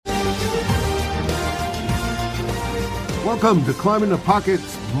Welcome to Climbing the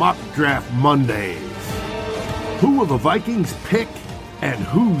Pocket's Mock Draft Mondays. Who will the Vikings pick, and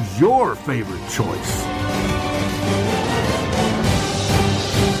who's your favorite choice?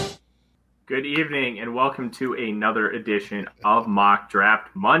 Good evening, and welcome to another edition of Mock Draft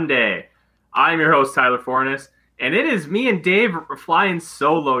Monday. I'm your host, Tyler Fornes, and it is me and Dave flying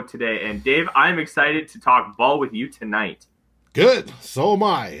solo today. And Dave, I'm excited to talk ball with you tonight. Good, so am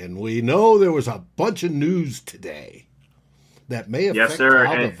I. And we know there was a bunch of news today that may affect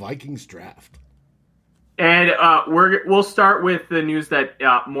how the Vikings draft. And we'll start with the news that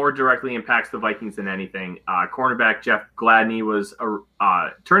more directly impacts the Vikings than anything. Cornerback Jeff Gladney was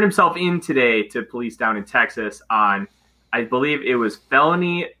turned himself in today to police down in Texas on, I believe it was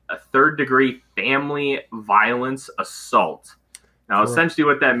felony third-degree family violence assault. Now, essentially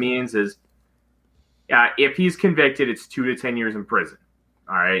what that means is if he's convicted, it's 2 to 10 years in prison.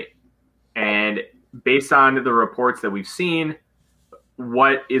 All right. And based on the reports that we've seen,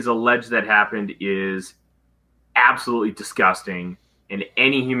 what is alleged that happened is absolutely disgusting. And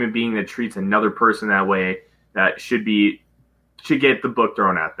any human being that treats another person that way should get the book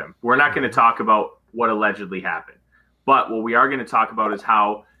thrown at them. We're not going to talk about what allegedly happened. But what we are going to talk about is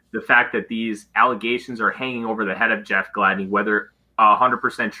how the fact that these allegations are hanging over the head of Jeff Gladney, whether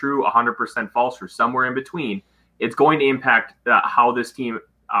 100% true, 100% false, or somewhere in between, it's going to impact how this team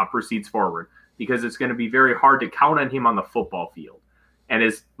proceeds forward, because it's going to be very hard to count on him on the football field. And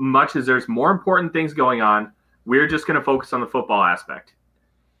as much as there's more important things going on, we're just going to focus on the football aspect.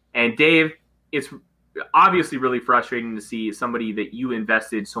 And Dave, it's obviously really frustrating to see somebody that you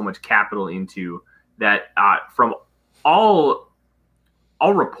invested so much capital into that from all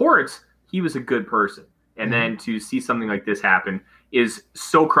reports, he was a good person. And then to see something like this happen is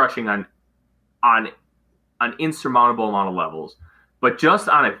so crushing on an insurmountable amount of levels. But just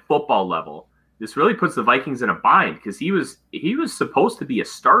on a football level, this really puts the Vikings in a bind, because he was supposed to be a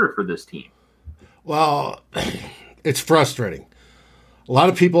starter for this team. Well, it's frustrating. A lot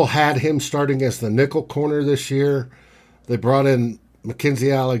of people had him starting as the nickel corner this year. They brought in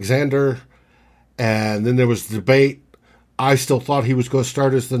Mackenzie Alexander, and then there was debate. I still thought he was going to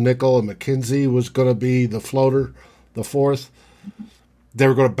start as the nickel, and Mackenzie was going to be the floater, the fourth. They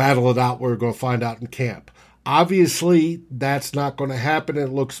were going to battle it out. We were going to find out in camp. Obviously, that's not going to happen. It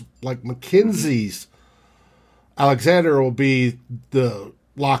looks like Mackenzie's Alexander will be the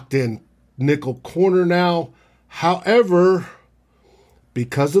locked-in nickel corner now. However,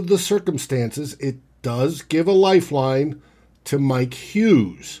 because of the circumstances, it does give a lifeline to Mike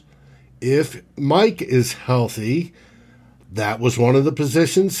Hughes. If Mike is healthy, that was one of the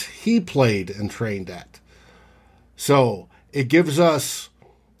positions he played and trained at. So it gives us,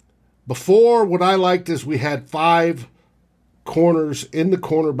 before, what I liked is we had 5 corners in the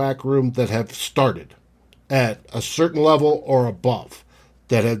cornerback room that have started at a certain level or above,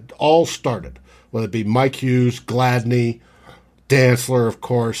 that had all started, whether it be Mike Hughes, Gladney, Dantzler, of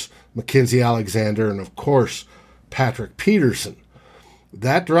course, Mackenzie Alexander, and of course, Patrick Peterson.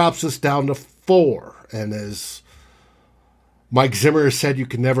 That drops us down to 4. And as Mike Zimmer has said, you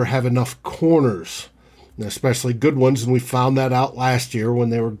can never have enough corners, especially good ones, and we found that out last year when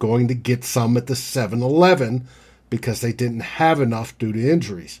they were going to get some at the 7-Eleven because they didn't have enough due to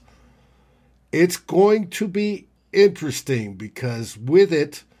injuries. It's going to be interesting because with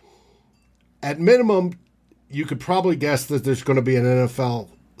it, at minimum, you could probably guess that there's going to be an NFL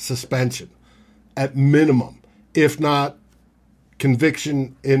suspension, at minimum, if not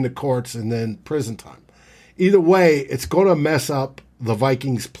conviction in the courts and then prison time. Either way, it's going to mess up the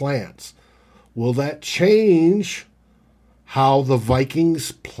Vikings' plans. Will that change how the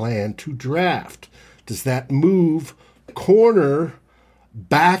Vikings plan to draft? Does that move corner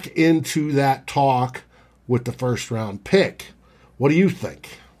back into that talk with the first-round pick? What do you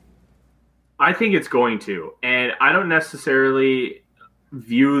think? I think it's going to. And I don't necessarily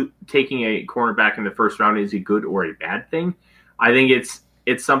view taking a cornerback in the first round as a good or a bad thing. I think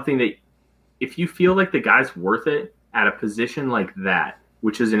it's something that if you feel like the guy's worth it at a position like that,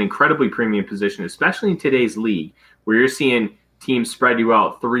 which is an incredibly premium position, especially in today's league, where you're seeing teams spread you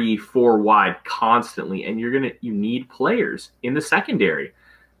out 3-4 wide constantly, and you need players in the secondary.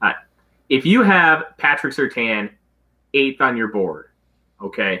 If you have Patrick Surtain 8th on your board,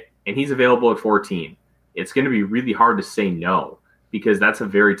 okay, and he's available at 14, it's going to be really hard to say no, because that's a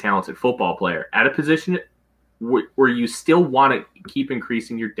very talented football player at a position where you still want to keep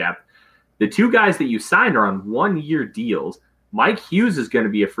increasing your depth. The 2 guys that you signed are on 1-year deals. Mike Hughes is going to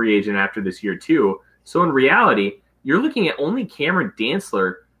be a free agent after this year too. So in reality, you're looking at only Cameron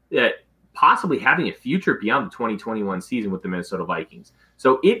Dantzler that possibly having a future beyond the 2021 season with the Minnesota Vikings.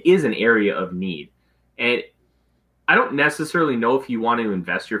 So it is an area of need. And I don't necessarily know if you want to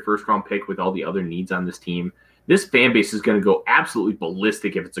invest your first round pick with all the other needs on this team. This fan base is going to go absolutely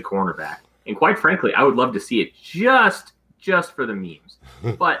ballistic if it's a cornerback. And quite frankly, I would love to see it just for the memes.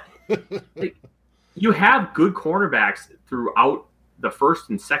 But like, you have good cornerbacks throughout the first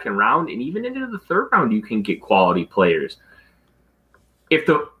and second round, and even into the third round, you can get quality players. If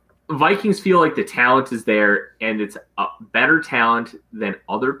the Vikings feel like the talent is there and it's a better talent than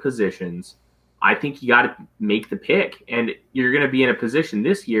other positions, I think you got to make the pick. And you're going to be in a position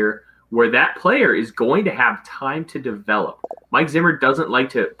this year where that player is going to have time to develop. Mike Zimmer doesn't like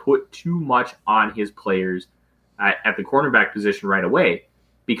to put too much on his players at the cornerback position right away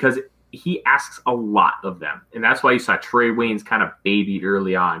because he asks a lot of them. And that's why you saw Trey Waynes kind of babied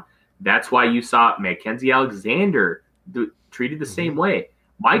early on. That's why you saw Mackenzie Alexander treated the same way.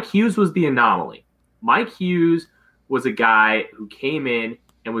 Mike Hughes was the anomaly. Mike Hughes was a guy who came in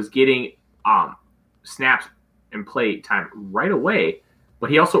and was getting snaps and play time right away,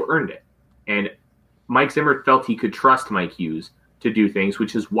 but he also earned it. And Mike Zimmer felt he could trust Mike Hughes to do things,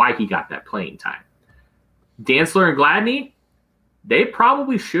 which is why he got that playing time. Dantzler and Gladney, they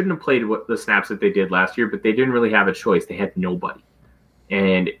probably shouldn't have played the snaps that they did last year, but they didn't really have a choice. They had nobody.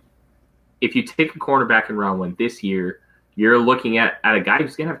 And if you take a cornerback in round one this year, you're looking at a guy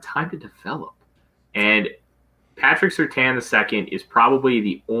who's going to have time to develop. And Patrick Surtain II is probably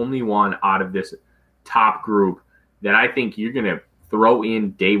the only one out of this top group that I think you're going to throw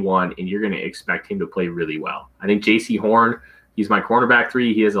in day one and you're going to expect him to play really well. I think J.C. Horn, he's my cornerback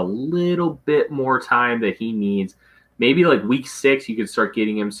 3. He has a little bit more time that he needs. Maybe like week 6, you could start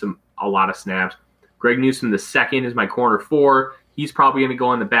getting him a lot of snaps. Greg Newsome II is my corner 4. He's probably going to go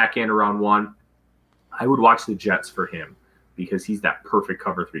on the back end around 1. I would watch the Jets for him because he's that perfect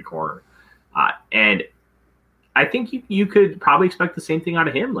cover 3 corner. And I think you could probably expect the same thing out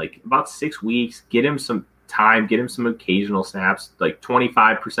of him, like about 6 weeks, get him some time, get him some occasional snaps, like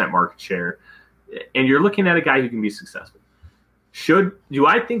 25% market share. And you're looking at a guy who can be successful. Do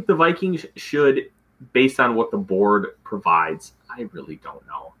I think the Vikings should, based on what the board provides? I really don't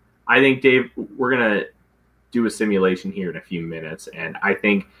know. I think, Dave, we're going to do a simulation here in a few minutes, and I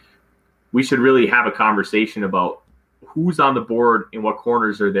think we should really have a conversation about who's on the board and what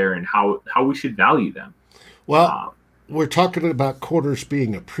corners are there and how we should value them. Well, we're talking about corners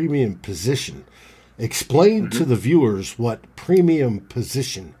being a premium position. Explain to the viewers what premium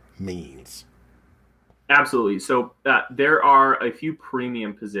position means. Absolutely. So there are a few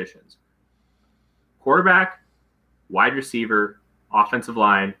premium positions: quarterback, wide receiver, offensive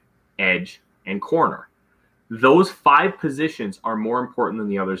line, edge, and corner. Those 5 positions are more important than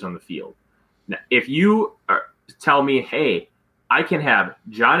the others on the field. Now, if you tell me, hey, I can have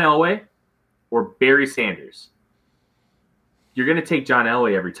John Elway or Barry Sanders, you're going to take John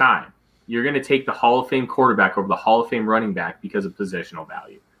Elway every time. You're going to take the Hall of Fame quarterback over the Hall of Fame running back because of positional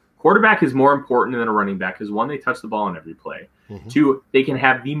value. Quarterback is more important than a running back because, 1, they touch the ball on every play. 2, they can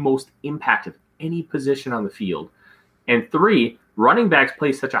have the most impact of any position on the field. And 3, running backs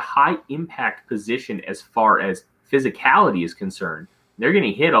play such a high impact position as far as physicality is concerned. They're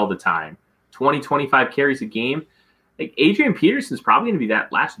getting hit all the time. 20, 25 carries a game. Like Adrian Peterson's probably going to be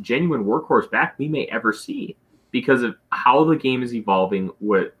that last genuine workhorse back we may ever see because of how the game is evolving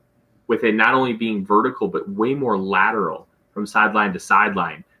with it not only being vertical, but way more lateral from sideline to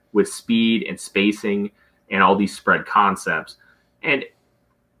sideline with speed and spacing and all these spread concepts. And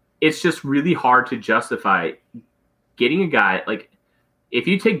it's just really hard to justify getting a guy like, if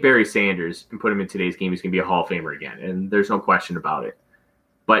you take Barry Sanders and put him in today's game, he's going to be a Hall of Famer again, and there's no question about it.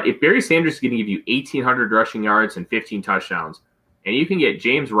 But if Barry Sanders is going to give you 1,800 rushing yards and 15 touchdowns, and you can get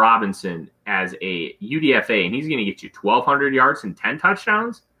James Robinson as a UDFA, and he's going to get you 1,200 yards and 10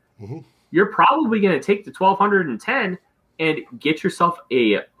 touchdowns, you're probably going to take the 1,210 and get yourself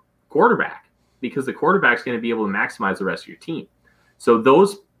a quarterback because the quarterback's going to be able to maximize the rest of your team. So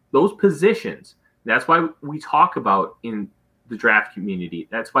those positions, that's why we talk about in the draft community,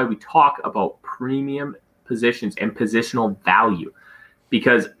 that's why we talk about premium positions and positional value.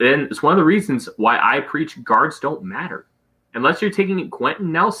 Because then it's one of the reasons why I preach guards don't matter. Unless you're taking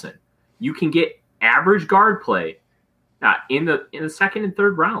Quentin Nelson, you can get average guard play in the second and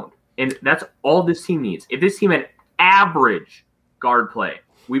third round. And that's all this team needs. If this team had average guard play,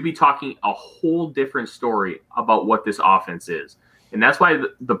 we'd be talking a whole different story about what this offense is. And that's why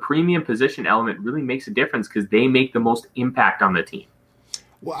the premium position element really makes a difference because they make the most impact on the team.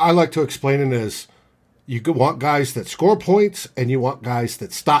 Well, I like to explain it as you want guys that score points and you want guys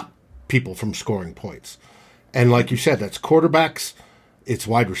that stop people from scoring points. And like you said, that's quarterbacks, it's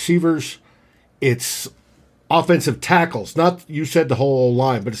wide receivers, it's offensive tackles. Not you said the whole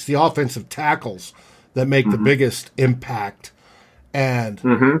line, but it's the offensive tackles that make the biggest impact.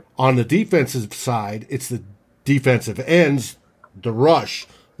 And on the defensive side, it's the defensive ends, the rush,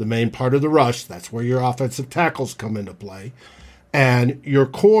 the main part of the rush. That's where your offensive tackles come into play. And your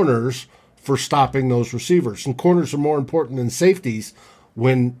corners for stopping those receivers. And corners are more important than safeties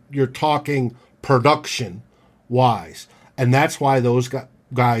when you're talking production-wise. And that's why those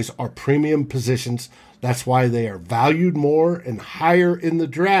guys are premium positions. That's why they are valued more and higher in the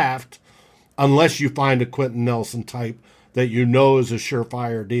draft, unless you find a Quentin Nelson type that you know is a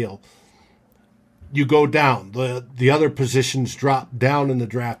surefire deal. You go down. The other positions drop down in the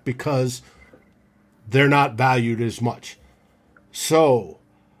draft because they're not valued as much. So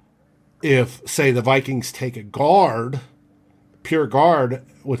if, say, the Vikings take a guard, pure guard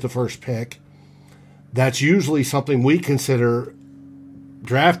with the first pick, that's usually something we consider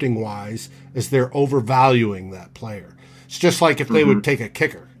drafting-wise is they're overvaluing that player. It's just like if they would take a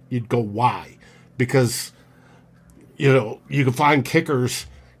kicker. You'd go, why? Because, you can find kickers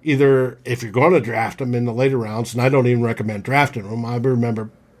either if you're going to draft them in the later rounds, and I don't even recommend drafting them. I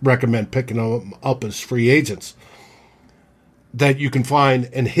recommend picking them up as free agents that you can find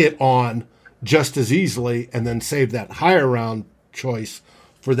and hit on just as easily and then save that higher round choice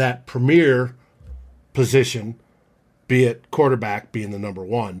for that premier position, be it quarterback being the number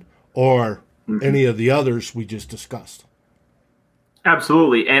one or any of the others we just discussed.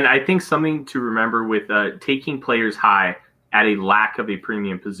 Absolutely. And I think something to remember with taking players high at a lack of a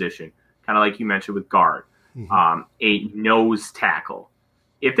premium position, kind of like you mentioned with guard, a nose tackle.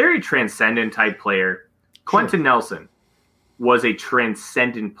 If they're a transcendent type player, Quentin Nelson was a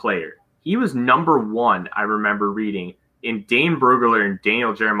transcendent player. He was number one, I remember reading, in Dane Brugler and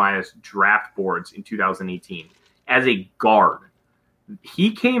Daniel Jeremiah's draft boards in 2018 as a guard.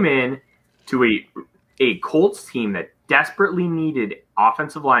 He came in to a Colts team that desperately needed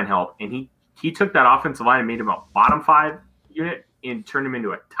offensive line help, and he took that offensive line and made him a bottom 5 unit and turned him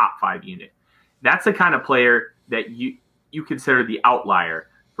into a top 5 unit. That's the kind of player that you consider the outlier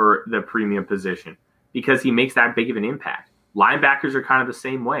for the premium position because he makes that big of an impact. Linebackers are kind of the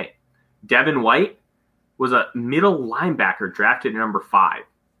same way. Devin White was a middle linebacker drafted at number 5.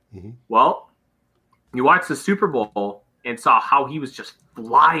 Well, you watched the Super Bowl and saw how he was just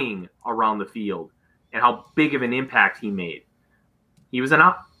flying around the field and how big of an impact he made. He was an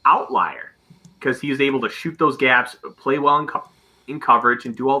outlier because he was able to shoot those gaps, play well in coverage,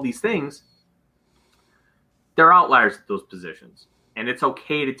 and do all these things. They're outliers at those positions. And it's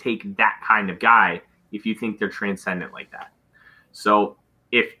okay to take that kind of guy if you think they're transcendent like that. So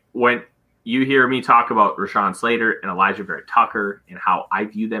when you hear me talk about Rashawn Slater and Elijah Vera Tucker and how I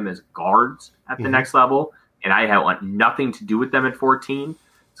view them as guards at the next level, and I want nothing to do with them at 14,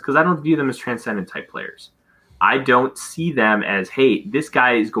 it's because I don't view them as transcendent type players. I don't see them as, hey, this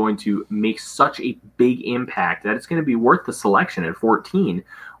guy is going to make such a big impact that it's going to be worth the selection at 14,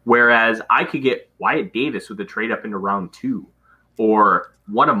 whereas I could get Wyatt Davis with a trade up into round 2, or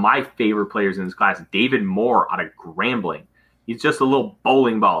one of my favorite players in this class, David Moore out of Grambling. He's just a little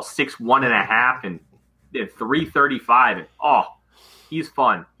bowling ball, 6'1.5" and 335, and he's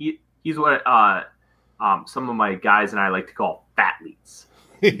fun. He's what some of my guys and I like to call fathletes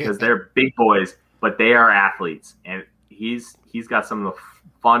because they're big boys, but they are athletes, and he's got some of the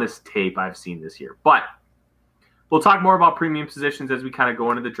funnest tape I've seen this year. But we'll talk more about premium positions as we kind of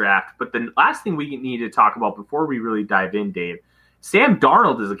go into the draft. But the last thing we need to talk about before we really dive in, Dave, Sam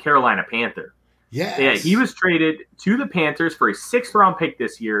Darnold is a Carolina Panther. Yes. Yeah, he was traded to the Panthers for a 6th-round pick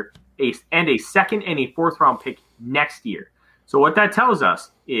this year and a 2nd and a 4th-round pick next year. So what that tells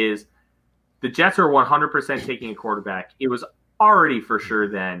us is the Jets are 100% taking a quarterback. It was already for sure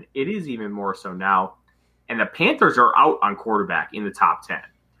then. It is even more so now. And the Panthers are out on quarterback in the top 10,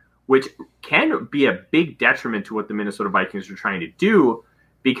 which can be a big detriment to what the Minnesota Vikings are trying to do,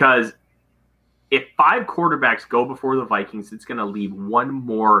 because if 5 quarterbacks go before the Vikings, it's going to leave one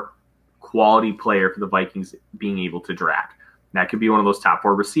more quality player for the Vikings being able to draft. That could be one of those top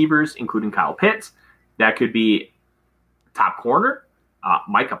 4 receivers, including Kyle Pitts. That could be top corner.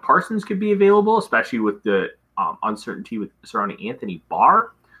 Micah Parsons could be available, especially with the uncertainty surrounding Anthony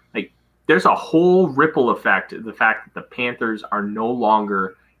Barr. Like, there's a whole ripple effect of the fact that the Panthers are no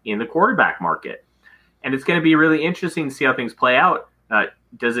longer in the quarterback market. And it's going to be really interesting to see how things play out.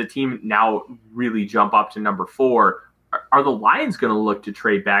 Does a team now really jump up to number 4? Are the Lions going to look to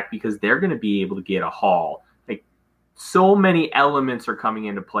trade back because they're going to be able to get a haul? Like, so many elements are coming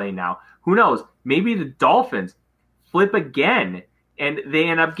into play now. Who knows? Maybe the Dolphins flip again and they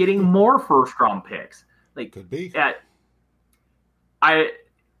end up getting more first-round picks. Like, could be. I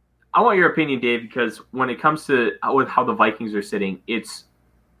want your opinion, Dave, because when it comes to with how the Vikings are sitting, it's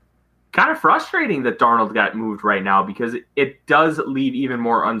kind of frustrating that Darnold got moved right now because it does leave even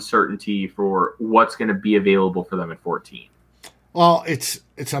more uncertainty for what's going to be available for them at 14. Well, it's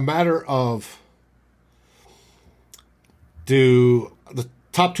a matter of, do the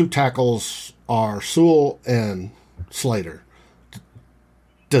top two tackles are Sewell and Slater.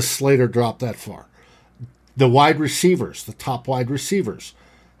 Does Slater drop that far? The wide receivers, the top wide receivers,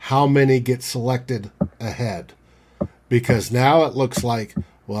 how many get selected ahead? Because now it looks like,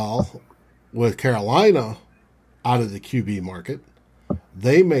 well, with Carolina out of the QB market,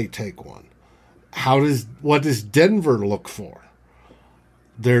 they may take one. What does Denver look for?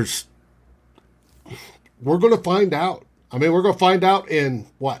 We're going to find out. I mean, we're going to find out in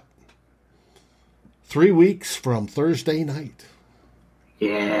what? 3 weeks from Thursday night.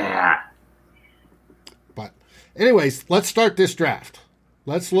 Yeah. But anyways, let's start this draft.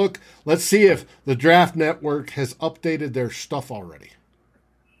 Let's see if the Draft Network has updated their stuff already.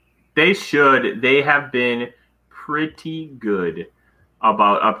 They should. They have been pretty good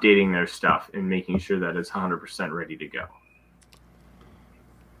about updating their stuff and making sure that it's 100% ready to go.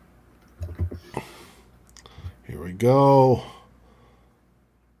 Here we go.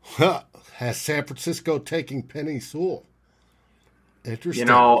 Has San Francisco taking Penny Sewell? Interesting.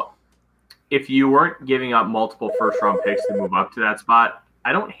 If you weren't giving up multiple first-round picks to move up to that spot,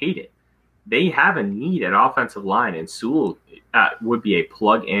 I don't hate it. They have a need at offensive line, and Sewell would be a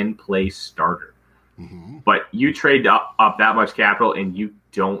plug-and-play starter. Mm-hmm. But you trade up that much capital and you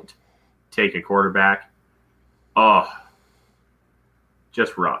don't take a quarterback,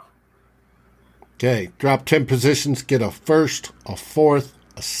 just rough. Okay, drop 10 positions, get a first, a fourth,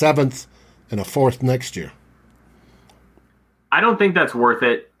 a seventh, and a fourth next year. I don't think that's worth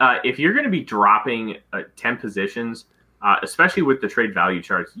it. If you're going to be dropping 10 positions, especially with the trade value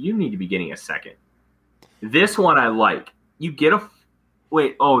charts, you need to be getting a second. This one I like. You get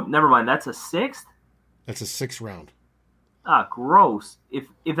never mind. That's a sixth? That's a sixth round. Gross. If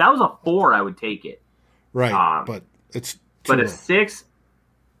that was a 4, I would take it. Right, but it's But a 6,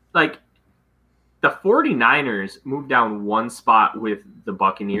 like, the 49ers moved down one spot with the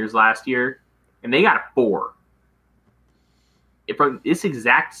Buccaneers last year, and they got 4. From this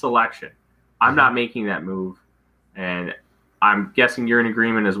exact selection, I'm not making that move, and I'm guessing you're in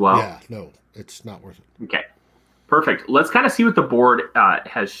agreement as well. Yeah, no, it's not worth it. Okay, perfect. Let's kind of see what the board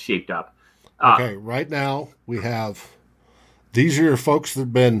has shaped up. Okay, right now we have, these are your folks that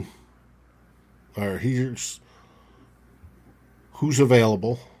have been, or here's who's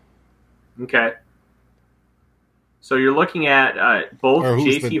available. Okay. So you're looking at both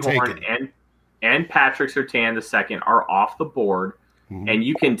J.C. Horn and Patrick Surtain II are off the board, and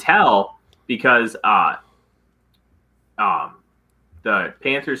you can tell because the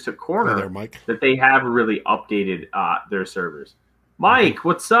Panthers took corner that they have really updated their servers. Mike,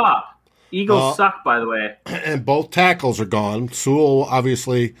 what's up? Eagles suck, by the way. And both tackles are gone. Sewell,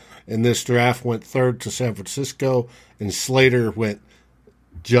 obviously, in this draft went third to San Francisco, and Slater went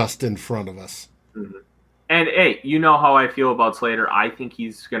just in front of us. Mm-hmm. And, hey, you know how I feel about Slater. I think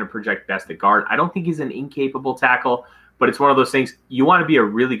he's going to project best at guard. I don't think he's an incapable tackle, but it's one of those things. You want to be a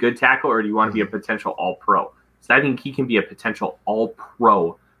really good tackle, or do you want to be a potential all-pro? So I think he can be a potential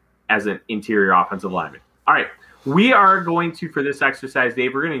all-pro as an interior offensive lineman. All right. We are going to, for this exercise,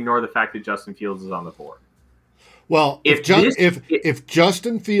 Dave, we're going to ignore the fact that Justin Fields is on the board. Well, if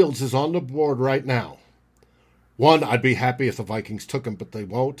Justin Fields is on the board right now, one, I'd be happy if the Vikings took him, but they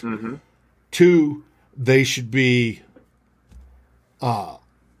won't. Mm-hmm. Two, they should be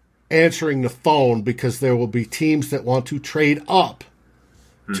answering the phone because there will be teams that want to trade up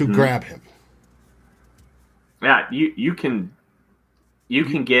to grab him. Yeah, you can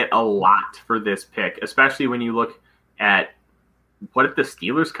get a lot for this pick, especially when you look at what if the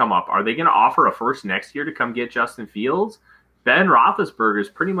Steelers come up? Are they going to offer a first next year to come get Justin Fields? Ben Roethlisberger is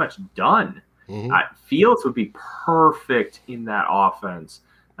pretty much done. Mm-hmm. Fields would be perfect in that offense.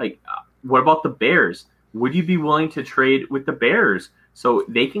 Like, what about the Bears? Would you be willing to trade with the Bears so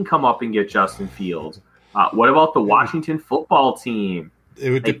they can come up and get Justin Fields? What about the Washington football team? It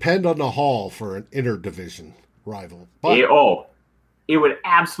would depend on the haul for an interdivision rival. But it would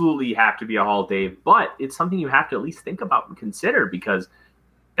absolutely have to be a haul, Dave, but it's something you have to at least think about and consider because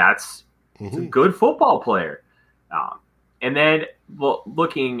that's a good football player. And then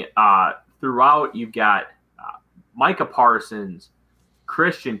looking throughout, you've got Micah Parsons,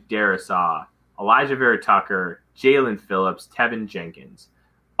 Christian Darrisaw, Elijah Vera-Tucker, Jalen Phillips, Tevin Jenkins,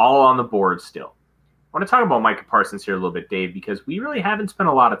 all on the board still. I want to talk about Micah Parsons here a little bit, Dave, because we really haven't spent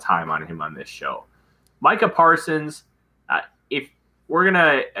a lot of time on him on this show. Micah Parsons, if we're going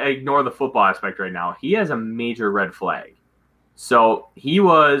to ignore the football aspect right now, he has a major red flag. So he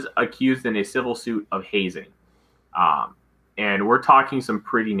was accused in a civil suit of hazing. And we're talking some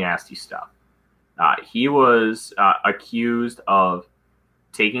pretty nasty stuff. He was accused of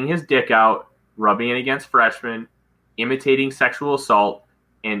taking his dick out, rubbing it against freshmen, imitating sexual assault,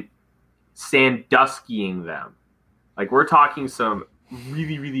 and Sanduskying them. Like, we're talking some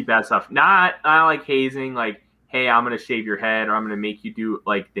really, really bad stuff. Not like hazing, like, hey, I'm going to shave your head, or I'm going to make you do,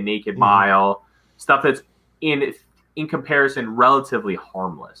 like, the naked mile. Stuff that's, in comparison, relatively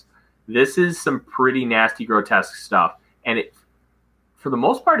harmless. This is some pretty nasty, grotesque stuff. And it, for the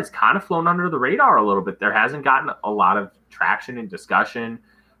most part, it's kind of flown under the radar a little bit. There hasn't gotten a lot of traction and discussion.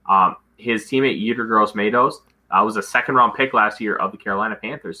 His teammate, Yetur Gross-Matos, was a second-round pick last year of the Carolina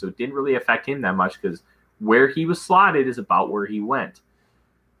Panthers, so it didn't really affect him that much because where he was slotted is about where he went.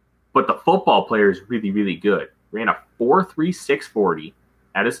 But the football player is really, really good. Ran a 4.3 640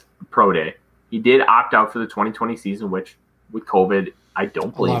 at his pro day. He did opt out for the 2020 season, which with COVID, I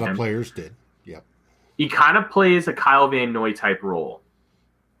don't believe him. A lot of players did. Yep. He kind of plays a Kyle Van Noy type role.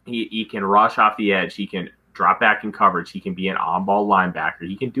 He can rush off the edge. He can drop back in coverage. He can be an on-ball linebacker.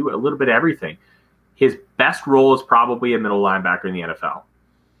 He can do a little bit of everything. His best role is probably a middle linebacker in the NFL.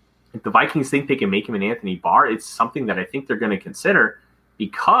 If the Vikings think they can make him an Anthony Barr, it's something that I think they're going to consider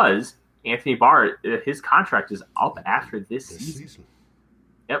because Anthony Barr, his contract is up after this season.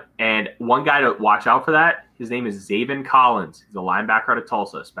 Yep. And one guy to watch out for that, his name is Zaven Collins. He's a linebacker out of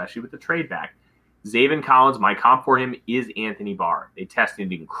Tulsa, especially with the trade back. Zaven Collins, my comp for him is Anthony Barr. They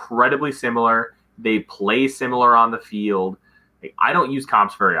tested incredibly similar. They play similar on the field. Like, I don't use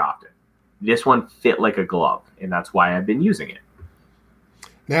comps very often. This one fit like a glove, and that's why I've been using it.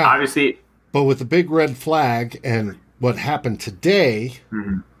 Now, obviously, but with the big red flag and what happened today,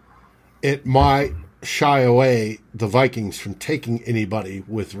 it might shy away the Vikings from taking anybody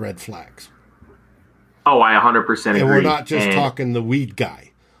with red flags. Oh, I 100% agree. And we're not just talking the weed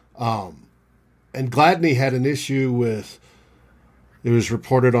guy. And Gladney had an issue with, it was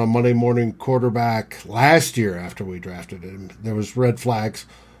reported on Monday Morning Quarterback last year after we drafted him. There was red flags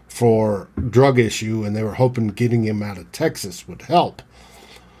for drug issue, and they were hoping getting him out of Texas would help.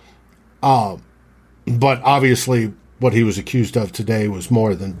 But obviously what he was accused of today was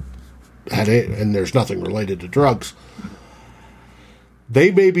more than had it, and there's nothing related to drugs. They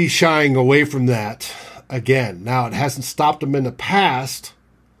may be shying away from that again. Now, it hasn't stopped them in the past,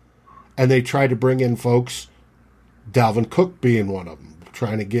 and they tried to bring in folks, Dalvin Cook being one of them,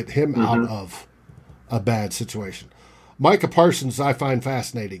 trying to get him out of a bad situation. Micah Parsons I find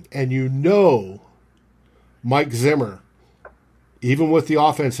fascinating, and Mike Zimmer, even with the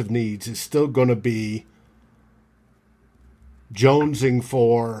offensive needs, is still going to be jonesing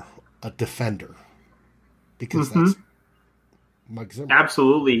for a defender because that's Mike Zimmer.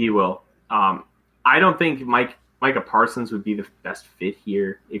 Absolutely, he will. I don't think Micah Parsons would be the best fit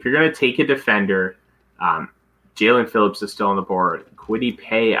here. If you're going to take a defender, Jalen Phillips is still on the board. Kwity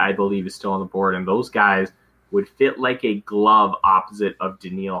Paye, I believe, is still on the board, and those guys would fit like a glove opposite of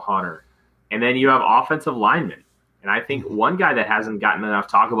Danielle Hunter. And then you have offensive linemen. And I think one guy that hasn't gotten enough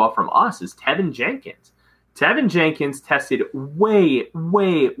talk about from us is Tevin Jenkins. Tevin Jenkins tested way,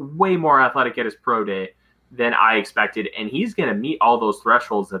 way, way more athletic at his pro day than I expected, and he's going to meet all those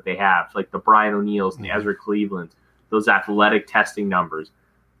thresholds that they have, like the Brian O'Neills and the Ezra Clevelands, those athletic testing numbers.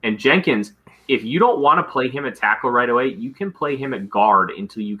 And Jenkins, if you don't want to play him at tackle right away, you can play him at guard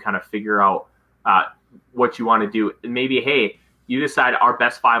until you kind of figure out what you want to do. And maybe, hey, you decide our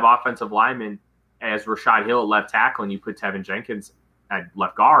best 5 offensive linemen as Rashad Hill at left tackle, and you put Tevin Jenkins at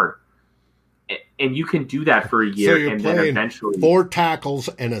left guard. And you can do that for a year, so you're and playing then eventually 4 tackles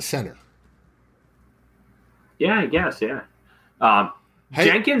and a center. Yeah, I guess, yeah.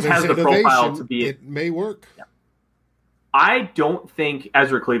 Jenkins has the profile to be... It may work. Yeah. I don't think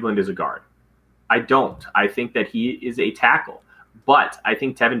Ezra Cleveland is a guard. I don't. I think that he is a tackle. But I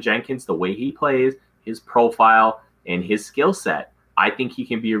think Tevin Jenkins, the way he plays, his profile, and his skill set, I think he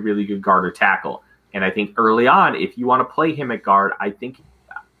can be a really good guard or tackle. And I think early on, if you want to play him at guard, I think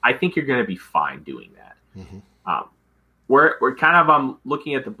you're going to be fine doing that. We're kind of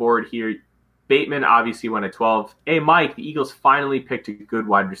looking at the board here. Bateman obviously went at 12. Hey, Mike, the Eagles finally picked a good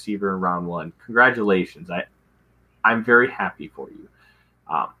wide receiver in round 1. Congratulations. I'm very happy for you.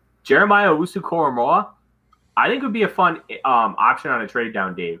 Jeremiah Owusu-Koramoah, I think would be a fun option on a trade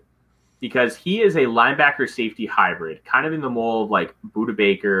down, Dave, because he is a linebacker safety hybrid, kind of in the mold of like Budda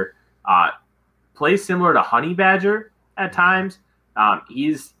Baker, plays similar to Honey Badger at times.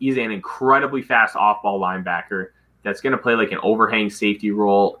 He's an incredibly fast off-ball linebacker that's going to play like an overhang safety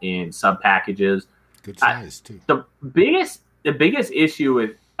role in sub packages. Good size too. The biggest issue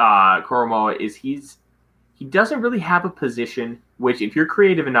with Koramoah is he's he doesn't really have a position, which if you're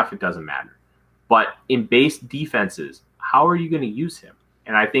creative enough, it doesn't matter. But in base defenses, how are you going to use him?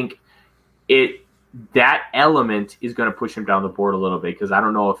 And I think that element is going to push him down the board a little bit, because I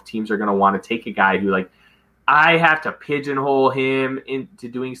don't know if teams are going to want to take a guy who, like, I have to pigeonhole him into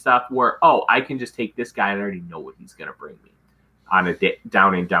doing stuff where, I can just take this guy and I already know what he's going to bring me on a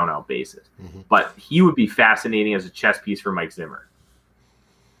down in, down out basis. Mm-hmm. But he would be fascinating as a chess piece for Mike Zimmer.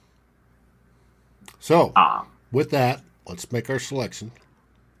 So, with that, let's make our selection.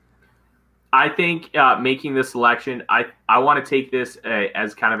 I think making this selection, I want to take this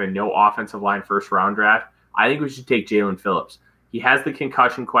as kind of a no offensive line first round draft. I think we should take Jalen Phillips. He has the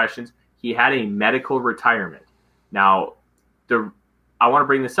concussion questions. He had a medical retirement. Now, I want to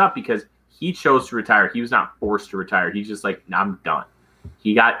bring this up because he chose to retire. He was not forced to retire. He's just like, nah, I'm done.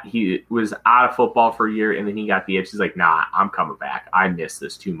 He was out of football for a year, and then he got the itch. He's like, nah, I'm coming back. I miss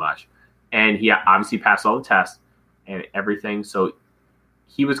this too much. And he obviously passed all the tests and everything. So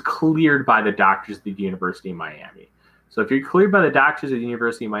he was cleared by the doctors at the University of Miami. So if you're cleared by the doctors at the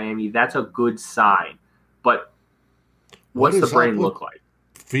University of Miami, that's a good sign. But what's the brain look like?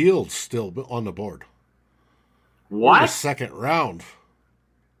 Fields still on the board. What? Second round.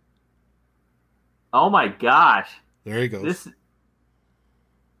 Oh my gosh! There he goes.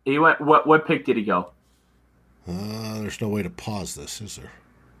 He went. What pick did he go? There's no way to pause this, is there?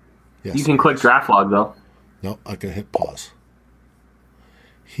 Yes, you can click draft log though. No, I can hit pause.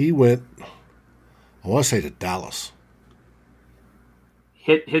 He went. I want to say to Dallas.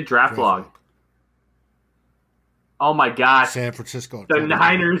 Hit draft log. Oh my gosh. San Francisco. The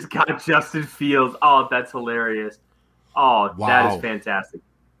Niners got Justin Fields. Oh, that's hilarious. Oh, wow. That is fantastic.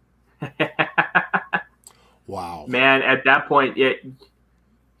 Wow. Man, at that point,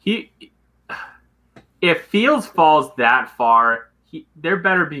 if Fields falls that far, there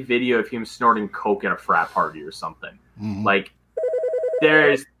better be video of him snorting coke at a frat party or something. Mm-hmm. Like,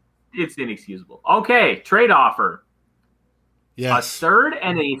 it's inexcusable. Okay, trade offer. Yes. A third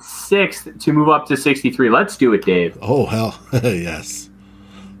and a sixth to move up to 63. Let's do it, Dave. Oh, hell. Yes.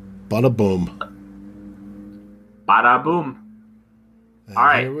 Bada boom. Bada boom. And all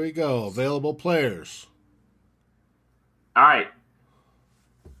right. Here we go. Available players. All right.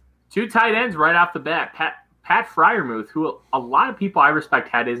 2 tight ends right off the bat. Pat Freiermuth, who a lot of people I respect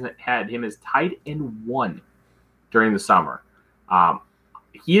had him as tight end 1 during the summer.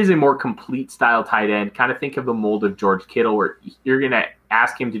 He is a more complete style tight end. Kind of think of the mold of George Kittle, where you're going to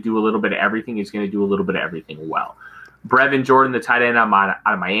ask him to do a little bit of everything. He's going to do a little bit of everything well. Brevin Jordan, the tight end out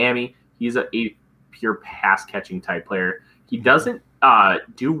of Miami, he's a pure pass-catching type player. He doesn't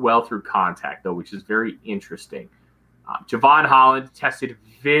do well through contact, though, which is very interesting. Javon Holland tested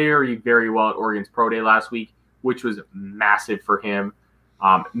very, very well at Oregon's Pro Day last week, which was massive for him.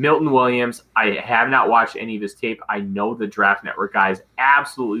 Milton Williams, I have not watched any of his tape. I know the Draft Network guys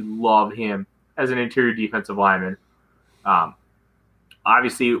absolutely love him as an interior defensive lineman.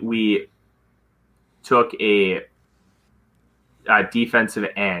 Obviously, we took a defensive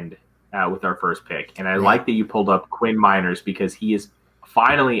end with our first pick, and I like that you pulled up Quinn Miners because he is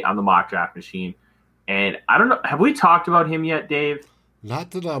finally on the mock draft machine. And I don't know, have we talked about him yet, Dave?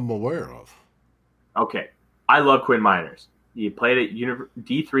 Not that I'm aware of. Okay. I love Quinn Miners. He played at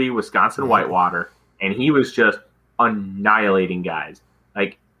D3 Wisconsin Whitewater, and he was just annihilating guys.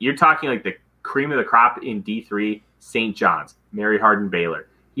 Like, you're talking like the cream of the crop in D3, St. John's, Mary Hardin Baylor.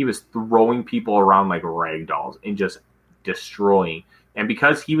 He was throwing people around like rag dolls and just destroying. And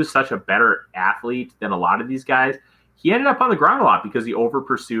because he was such a better athlete than a lot of these guys, he ended up on the ground a lot because he over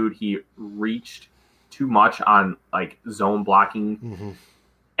pursued. He reached too much on like zone blocking. Mm-hmm.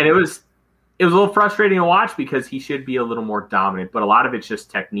 And it was a little frustrating to watch because he should be a little more dominant, but a lot of it's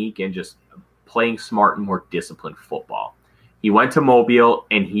just technique and just playing smart and more disciplined football. He went to Mobile,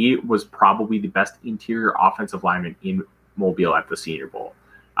 and he was probably the best interior offensive lineman in Mobile at the Senior Bowl.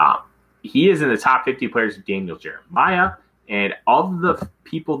 He is in the top 50 players of Daniel Jeremiah, and all of the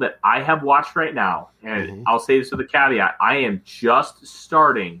people that I have watched right now, and I'll say this with a caveat, I am just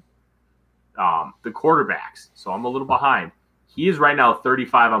starting the quarterbacks, so I'm a little behind. He is right now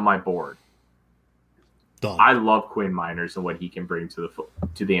 35 on my board. Done. I love Quinn Miners and what he can bring to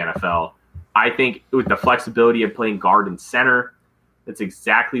the NFL. I think with the flexibility of playing guard and center, that's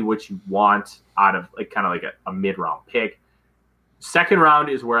exactly what you want out of like kind of like a mid-round pick. Second round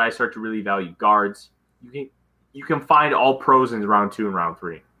is where I start to really value guards. You can find all pros in round 2 and round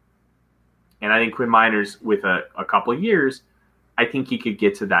 3. And I think Quinn Miners, with a couple of years, I think he could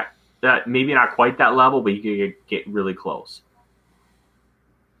get to that maybe not quite that level, but he could get really close.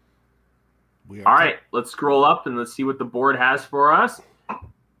 All right, let's scroll up and let's see what the board has for us.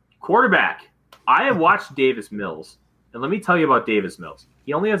 Quarterback. I have watched Davis Mills, and let me tell you about Davis Mills.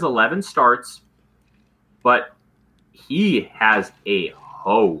 He only has 11 starts, but he has a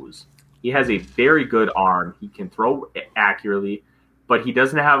hose. He has a very good arm. He can throw accurately, but he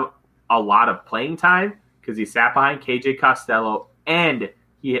doesn't have a lot of playing time because he sat behind KJ Costello, and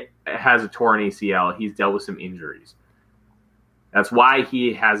he has a torn ACL. He's dealt with some injuries. That's why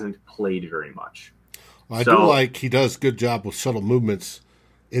he hasn't played very much. Well, I do like he does a good job with subtle movements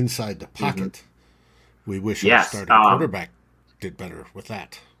inside the pocket. Mm-hmm. We wish our starting quarterback did better with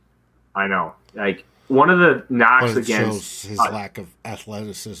that. I know. Like, one of the knocks but it against shows his lack of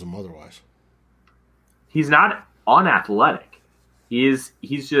athleticism otherwise. He's not unathletic. He's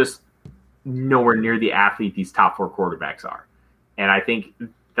just nowhere near the athlete these top 4 quarterbacks are. And I think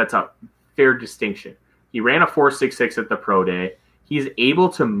that's a fair distinction. He ran a 4.66 at the pro day. He's able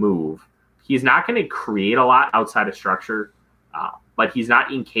to move. He's not going to create a lot outside of structure, but he's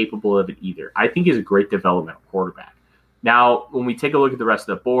not incapable of it either. I think he's a great developmental quarterback. Now, when we take a look at the rest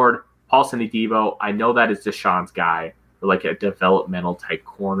of the board, Paulson Adebo, I know that is Deshaun's guy, or like a developmental type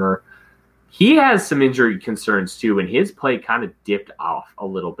corner. He has some injury concerns too, and his play kind of dipped off a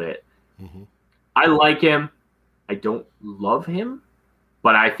little bit. Mm-hmm. I like him. I don't love him,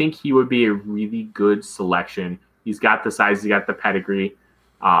 but I think he would be a really good selection. He's got the size, he's got the pedigree.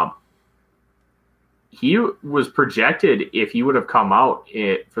 He was projected, if he would have come out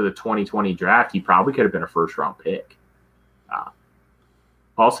for the 2020 draft, he probably could have been a first-round pick.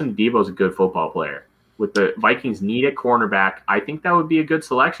 Paulson Adebo is a good football player. With the Vikings need a cornerback, I think that would be a good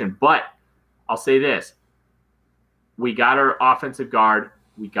selection. But I'll say this. We got our offensive guard.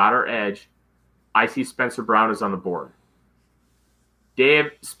 We got our edge. I see Spencer Brown is on the board.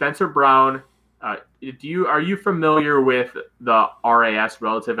 Dave, Spencer Brown, are you familiar with the RAS,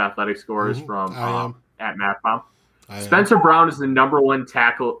 Relative Athletic Scores, from at MathBomb? Spencer Brown is the number 1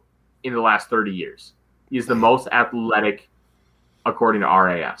 tackle in the last 30 years. He's the most athletic according to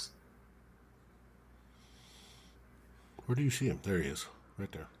RAS. Where do you see him? There he is,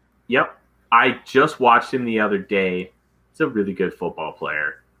 right there. Yep. I just watched him the other day. He's a really good football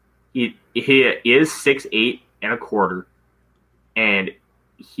player. He is 6'8" and a quarter, and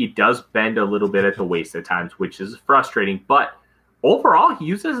he does bend a little bit at the waist at times, which is frustrating. But overall, he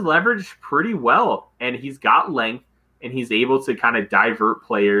uses leverage pretty well, and he's got length, and he's able to kind of divert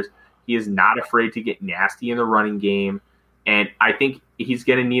players. He is not afraid to get nasty in the running game. And I think he's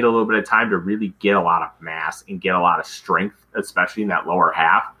going to need a little bit of time to really get a lot of mass and get a lot of strength, especially in that lower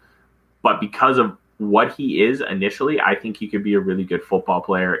half. But because of what he is initially, I think he could be a really good football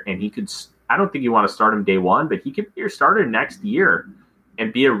player. And he could, I don't think you want to start him day one, but he could be your starter next year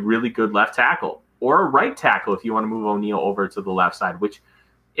and be a really good left tackle or a right tackle if you want to move O'Neal over to the left side, which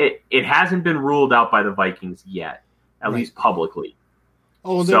it hasn't been ruled out by the Vikings yet, at least publicly.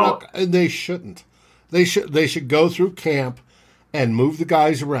 Oh, and they shouldn't. They should go through camp and move the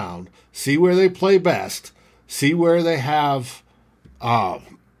guys around, see where they play best, see where they have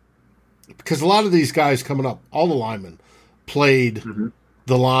because a lot of these guys coming up, all the linemen played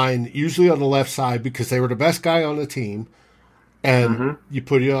the line usually on the left side because they were the best guy on the team, and they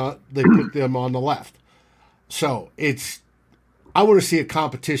put them on the left. So I want to see a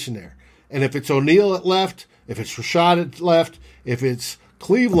competition there, and if it's O'Neal at left, if it's Rashad at left, if it's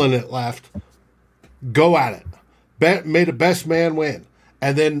Cleveland at left. Go at it. May the best man win.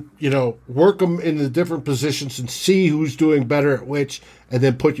 And then, work them in the different positions and see who's doing better at which, and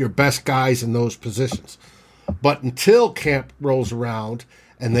then put your best guys in those positions. But until camp rolls around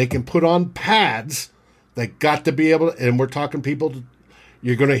and they can put on pads, they got to be able to, and we're talking people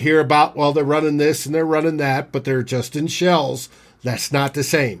you're going to hear about, well, they're running this and they're running that, but they're just in shells. That's not the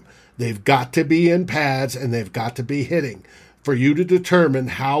same. They've got to be in pads and they've got to be hitting for you to determine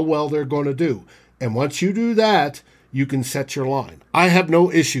how well they're going to do. And once you do that, you can set your line. I have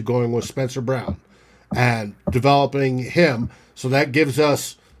no issue going with Spencer Brown and developing him. So that gives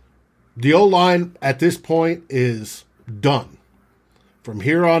us the O-line at this point is done. From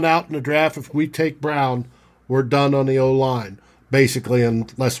here on out in the draft, if we take Brown, we're done on the O-line, basically,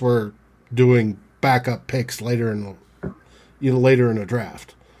 unless we're doing backup picks later in the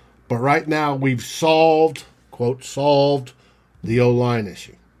draft. But right now, we've solved the O-line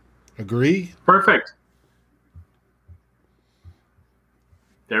issue. Agree? Perfect.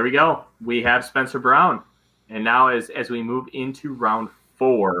 There we go. We have Spencer Brown. And now as we move into round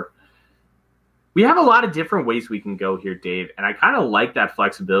 4, we have a lot of different ways we can go here, Dave. And I kind of like that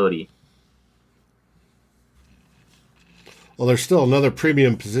flexibility. Well, there's still another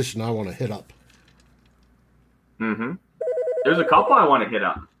premium position I want to hit up. There's a couple I want to hit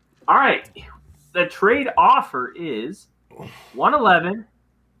up. All right. The trade offer is 111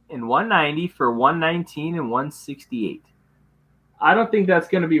 and 190 for 119 and 168. I don't think that's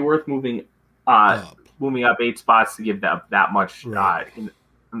going to be worth moving up 8 spots to give that much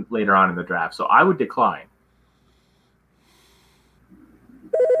later on in the draft. So I would decline.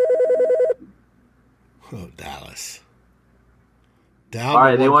 Oh, Dallas. All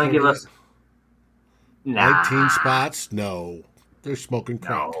right, they want to give us 19 spots? No. They're smoking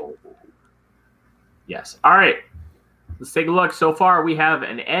crack. No. Yes. All right. Let's take a look. So far, we have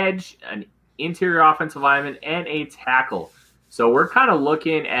an edge, an interior offensive lineman, and a tackle. So we're kind of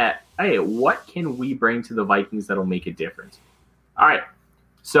looking at, hey, what can we bring to the Vikings that'll make a difference? All right.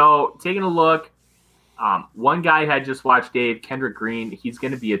 So taking a look, one guy I just watched, Dave, Kendrick Green. He's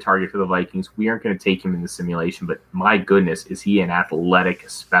going to be a target for the Vikings. We aren't going to take him in the simulation, but my goodness, is he an athletic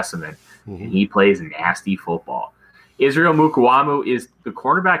specimen. Mm-hmm. And he plays nasty football. Israel Mukuamu is the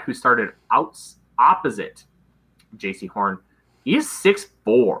cornerback who started opposite J.C. Horn. He's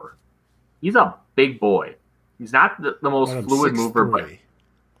 6'4". He's a big boy. He's not the most fluid mover,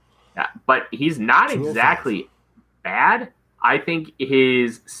 but he's not exactly bad. I think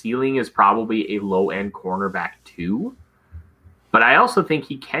his ceiling is probably a low-end cornerback too. But I also think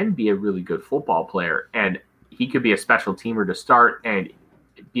he can be a really good football player, and he could be a special teamer to start and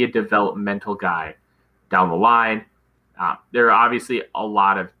be a developmental guy down the line. There are obviously a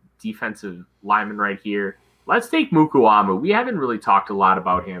lot of defensive linemen right here. Let's take Mukuamu. We haven't really talked a lot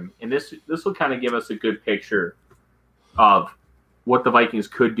about him, and this will kind of give us a good picture of what the Vikings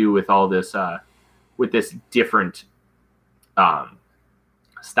could do with all this, with this different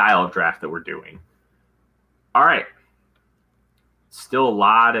style of draft that we're doing. All right. Still a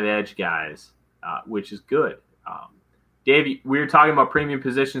lot of edge guys, which is good. Dave, we were talking about premium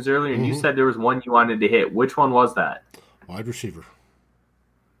positions earlier, and you said there was one you wanted to hit. Which one was that? Wide receiver.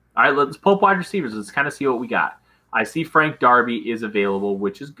 All right, let's pull up wide receivers. Let's kind of see what we got. I see Frank Darby is available,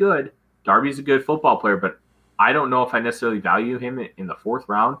 which is good. Darby's a good football player, but I don't know if I necessarily value him in the 4th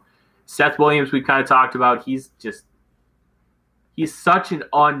round. Seth Williams, we kind of talked about. He's such an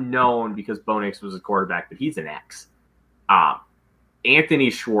unknown because Bo Nix was a quarterback, but he's an X. Anthony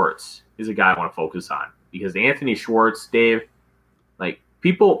Schwartz is a guy I want to focus on because Anthony Schwartz, Dave, like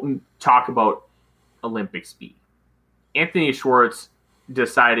people talk about Olympic speed. Anthony Schwartz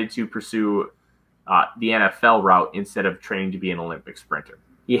decided to pursue the NFL route instead of training to be an Olympic sprinter.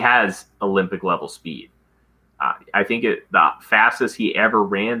 He has Olympic level speed. I think the fastest he ever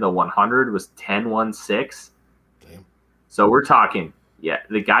ran the 100 was 10.16. Damn. So we're talking,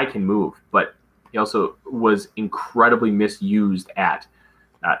 the guy can move, but he also was incredibly misused at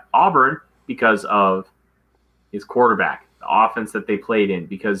Auburn because of his quarterback, the offense that they played in,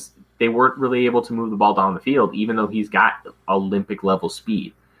 because they weren't really able to move the ball down the field, even though he's got Olympic level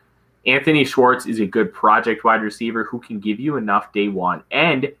speed. Anthony Schwartz is a good project wide receiver who can give you enough day one,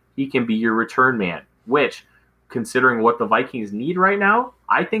 and he can be your return man, which, considering what the Vikings need right now,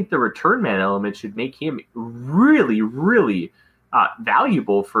 I think the return man element should make him really, really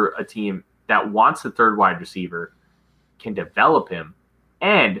valuable for a team that wants a third wide receiver, can develop him,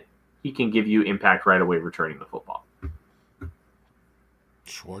 and he can give you impact right away returning the football.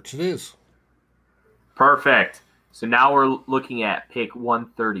 Schwartz it is. Perfect. So now we're looking at pick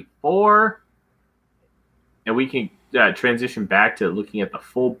 134, and we can transition back to looking at the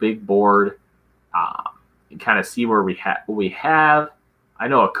full big board and kind of see where we have. I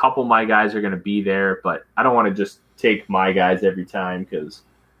know a couple of my guys are going to be there, but I don't want to just take my guys every time because,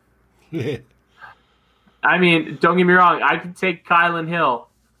 I mean, don't get me wrong. I could take Kylan Hill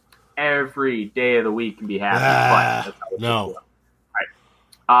every day of the week and be happy. But no.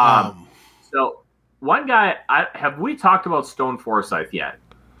 Right. So one guy, have we talked about Stone Forsythe yet?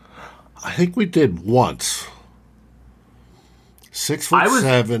 I think we did once.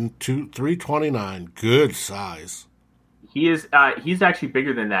 6'7", 329, good size. He is. He's actually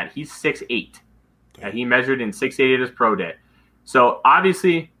bigger than that. He's 6'8". He measured in 6'8" at his pro day. So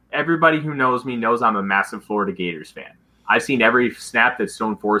obviously, everybody who knows me knows I'm a massive Florida Gators fan. I've seen every snap that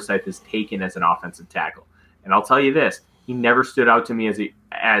Stone Forsythe has taken as an offensive tackle, and I'll tell you this: he never stood out to me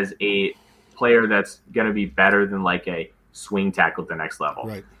as a player that's going to be better than like a swing tackle at the next level.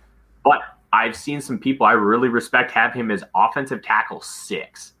 Right. But I've seen some people I really respect have him as offensive tackle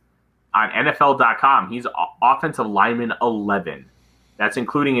 6. On NFL.com, he's offensive lineman 11. That's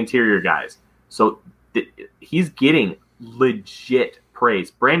including interior guys. So he's getting legit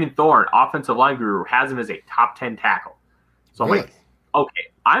praise. Brandon Thorne, offensive line guru, has him as a top 10 tackle. So I'm like, okay,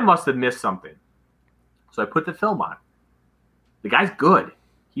 I must have missed something. So I put the film on. The guy's good.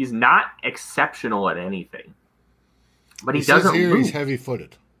 He's not exceptional at anything. But he doesn't says here move. He's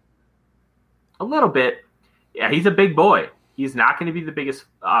heavy-footed. A little bit. Yeah, he's a big boy. He's not going to be the biggest,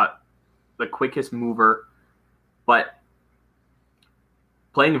 the quickest mover, but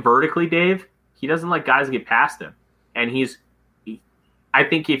playing vertically, Dave, he doesn't let guys get past him. And I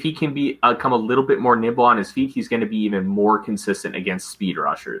think if he can become a little bit more nimble on his feet, he's going to be even more consistent against speed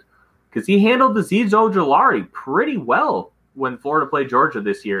rushers. Because he handled Azeez Ojulari pretty well when Florida played Georgia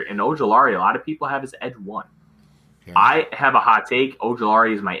this year. And Ojulari, a lot of people have his edge 1. Yeah. I have a hot take.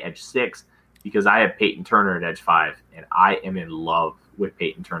 Ojulari is my edge 6 because I have Peyton Turner at edge 5, and I am in love with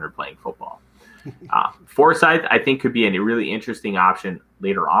Peyton Turner playing football. Forsythe, I think, could be a really interesting option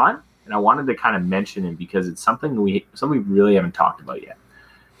later on. And I wanted to kind of mention him because it's something we really haven't talked about yet.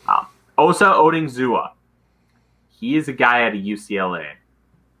 Osa Odingzua. He is a guy out of UCLA.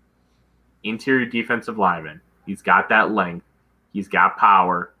 Interior defensive lineman. He's got that length. He's got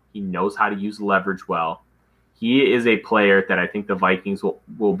power. He knows how to use leverage well. He is a player that I think the Vikings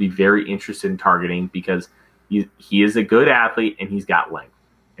will be very interested in targeting because he is a good athlete and he's got length.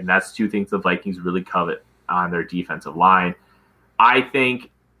 And that's 2 things the Vikings really covet on their defensive line. I think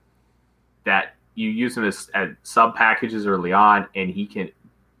that you use him as sub packages early on, and he can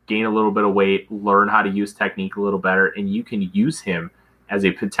gain a little bit of weight, learn how to use technique a little better, and you can use him as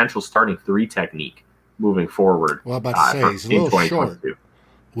a potential starting 3 technique moving forward. Well, I'm about to say, he's a little short,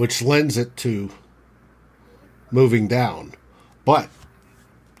 which lends it to moving down. But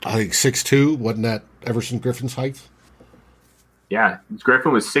I think 6'2", wasn't that Everson Griffin's height? Yeah,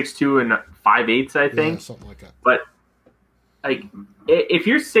 Griffin was 6'2" and 5/8", I think. Yeah, something like that. But like, if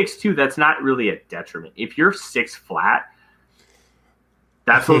you're 6'2", that's not really a detriment. If you're 6 flat,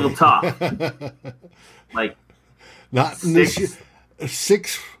 that's a little tough. Like, not 6.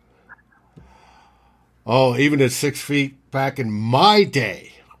 Oh, even at 6 feet back in my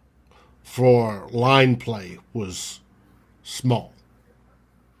day for line play was small.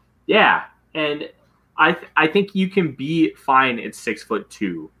 Yeah, and I think you can be fine at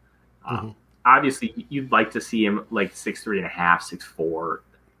 6'2". Obviously, you'd like to see him like 6'3.5", 6'4",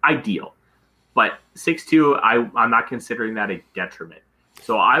 ideal. But 6'2", I'm not considering that a detriment.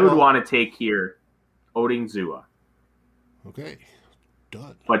 So I would want to take here Odingzua. Okay,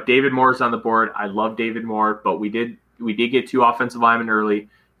 done. But David Moore is on the board. I love David Moore, but we did get 2 offensive linemen early.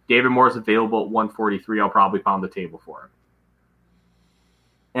 David Moore is available at 143. I'll probably pound the table for him.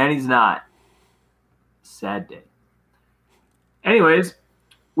 And he's not. Sad day. Anyways,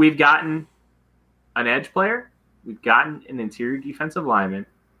 we've gotten an edge player. We've gotten an interior defensive lineman.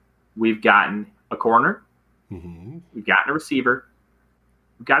 We've gotten a corner. Mm-hmm. We've gotten a receiver.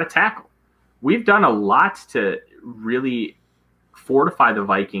 We've got a tackle. We've done a lot to really fortify the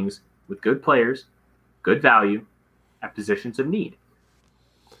Vikings with good players, good value, at positions of need.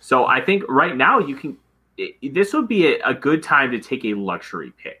 So I think right now this would be a good time to take a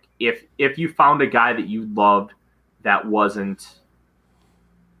luxury pick. If you found a guy that you loved that wasn't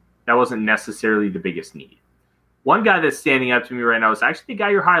necessarily the biggest need. One guy that's standing up to me right now is actually the guy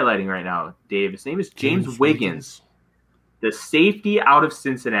you're highlighting right now, Dave. His name is James Wiggins, the safety out of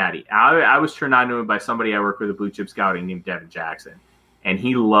Cincinnati. I was turned on to him by somebody I work with at Blue Chip Scouting named Devin Jackson, and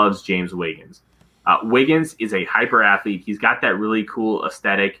he loves James Wiggins. Wiggins is a hyper athlete. He's got that really cool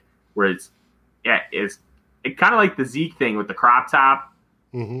aesthetic where it's kind of like the Zeke thing with the crop top,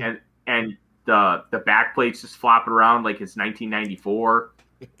 and the back plates just flopping around like it's 1994.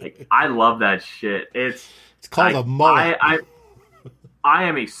 Like, I love that shit. It's called a mullet. I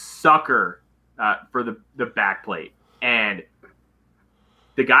am a sucker for the back plate, and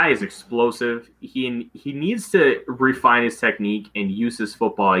the guy is explosive. He needs to refine his technique and use his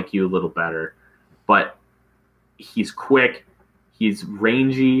football IQ a little better, but he's quick, he's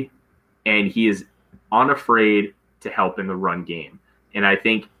rangy, and he is unafraid to help in the run game. And I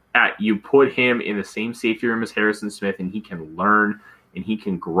think you put him in the same safety room as Harrison Smith, and he can learn and he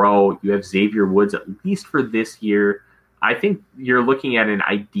can grow. You have Xavier Woods, at least for this year. I think you're looking at an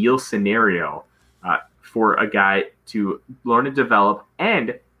ideal scenario for a guy to learn and develop,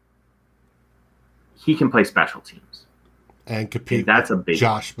 and he can play special teams. And compete and that's with a big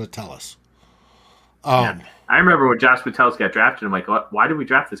Josh Metellus. I remember when Josh Metellus got drafted, I'm like, why did we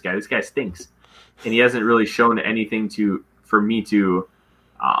draft this guy? This guy stinks. And he hasn't really shown anything for me to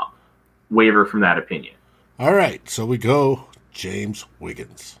waver from that opinion. All right, so we go James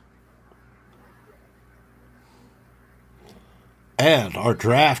Wiggins. And our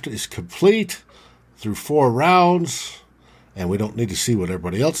draft is complete through 4 rounds, and we don't need to see what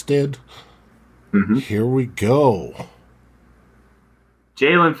everybody else did. Here we go.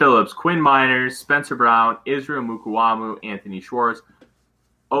 Jalen Phillips, Quinn Miners, Spencer Brown, Israel Mukuamu, Anthony Schwartz,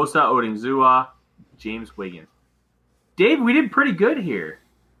 Osa Odingzua, James Wiggins. Dave, we did pretty good here.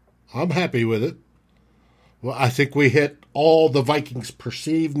 I'm happy with it. Well, I think we hit all the Vikings'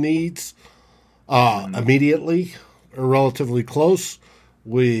 perceived needs immediately, or relatively close.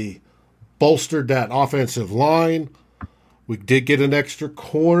 We bolstered that offensive line. We did get an extra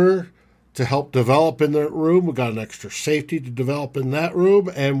corner to help develop in that room. We got an extra safety to develop in that room.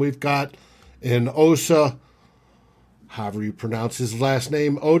 And we've got in Osa, however you pronounce his last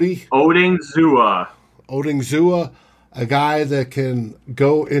name, Odingzua, a guy that can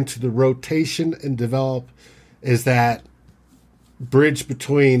go into the rotation and develop is that bridge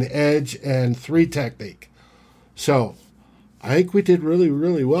between edge and 3 technique. So I think we did really,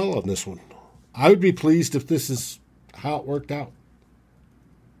 really well on this one. I would be pleased if this is how it worked out.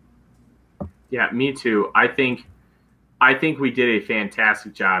 Yeah, me too. I think we did a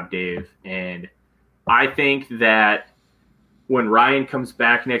fantastic job, Dave. And I think that when Ryan comes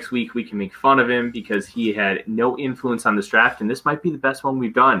back next week, we can make fun of him because he had no influence on this draft. And this might be the best one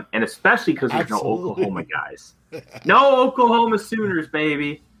we've done. And especially because there's no Oklahoma guys. No Oklahoma Sooners,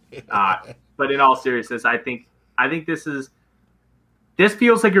 baby. But in all seriousness, I think this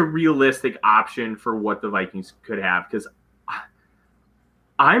feels like a realistic option for what the Vikings could have, because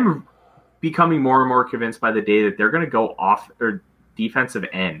I'm becoming more and more convinced by the day that they're going to go off or defensive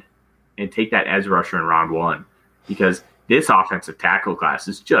end and take that edge rusher in round 1, because this offensive tackle class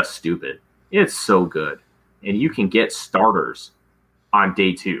is just stupid. It's so good. And you can get starters on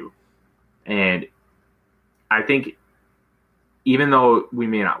day 2. And I think even though we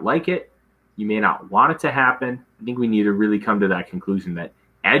may not like it, you may not want it to happen, I think we need to really come to that conclusion that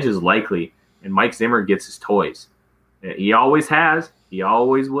edge is likely, and Mike Zimmer gets his toys. He always has. He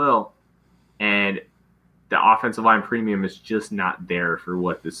always will. And the offensive line premium is just not there for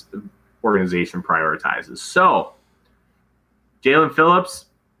what this organization prioritizes. So, Jalen Phillips,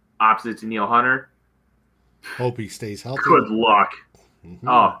 opposite to Neil Hunter. Hope he stays healthy. Good luck. Mm-hmm.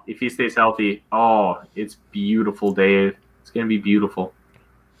 Oh, if he stays healthy, it's beautiful, Dave. It's going to be beautiful.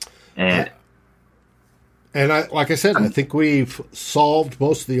 And like I said, I think we've solved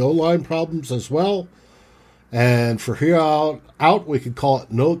most of the O-line problems as well. And for here out, we could call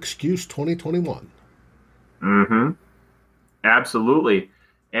it no excuse 2021. Mm-hmm. Absolutely.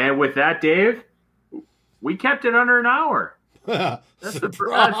 And with that, Dave, we kept it under an hour. That's the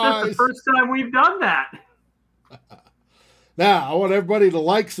first time we've done that. Now, I want everybody to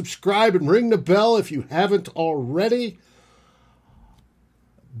like, subscribe, and ring the bell if you haven't already.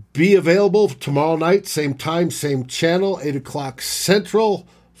 Be available tomorrow night, same time, same channel, 8 o'clock Central,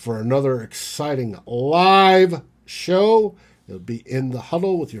 for another exciting live show. It'll be in the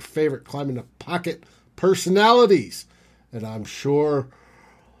huddle with your favorite Climb in the Pocket personalities. And I'm sure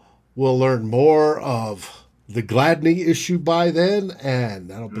we'll learn more of the Gladney issue by then, and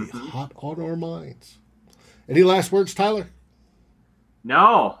that'll be hot on our minds. Any last words, Tyler?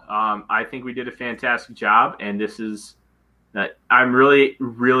 No, I think we did a fantastic job, and this is I'm really,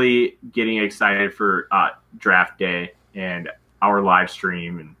 really getting excited for draft day and our live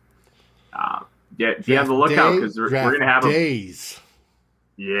stream, and be on the lookout because we're going to have days.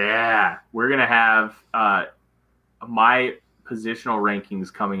 We're going to have my positional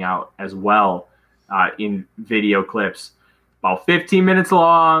rankings coming out as well in video clips, about 15 minutes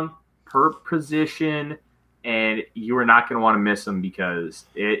long per position. And you are not going to want to miss them because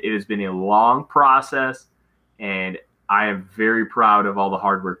it has been a long process, and I am very proud of all the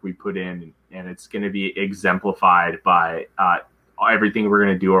hard work we put in, and it's going to be exemplified by everything we're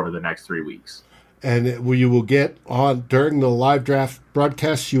going to do over the next 3 weeks. And you will get on during the live draft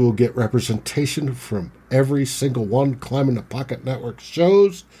broadcast, you will get representation from every single one Climb in the Pocket Network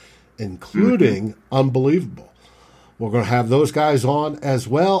shows, including Unbelievable. We're going to have those guys on as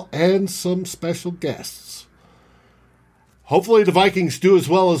well, and some special guests. Hopefully the Vikings do as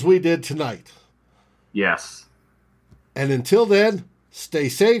well as we did tonight. Yes. And until then, stay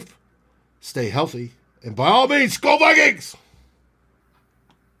safe, stay healthy, and by all means, go Vikings!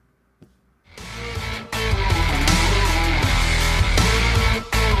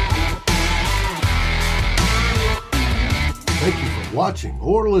 Thank you for watching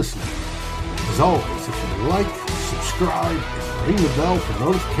or listening. As always, if you like, subscribe, and ring the bell for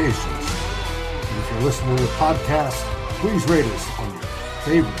notifications. And if you're listening to the podcast, please rate us on your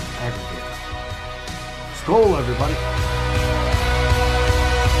favorite aggregator. Skol, everybody.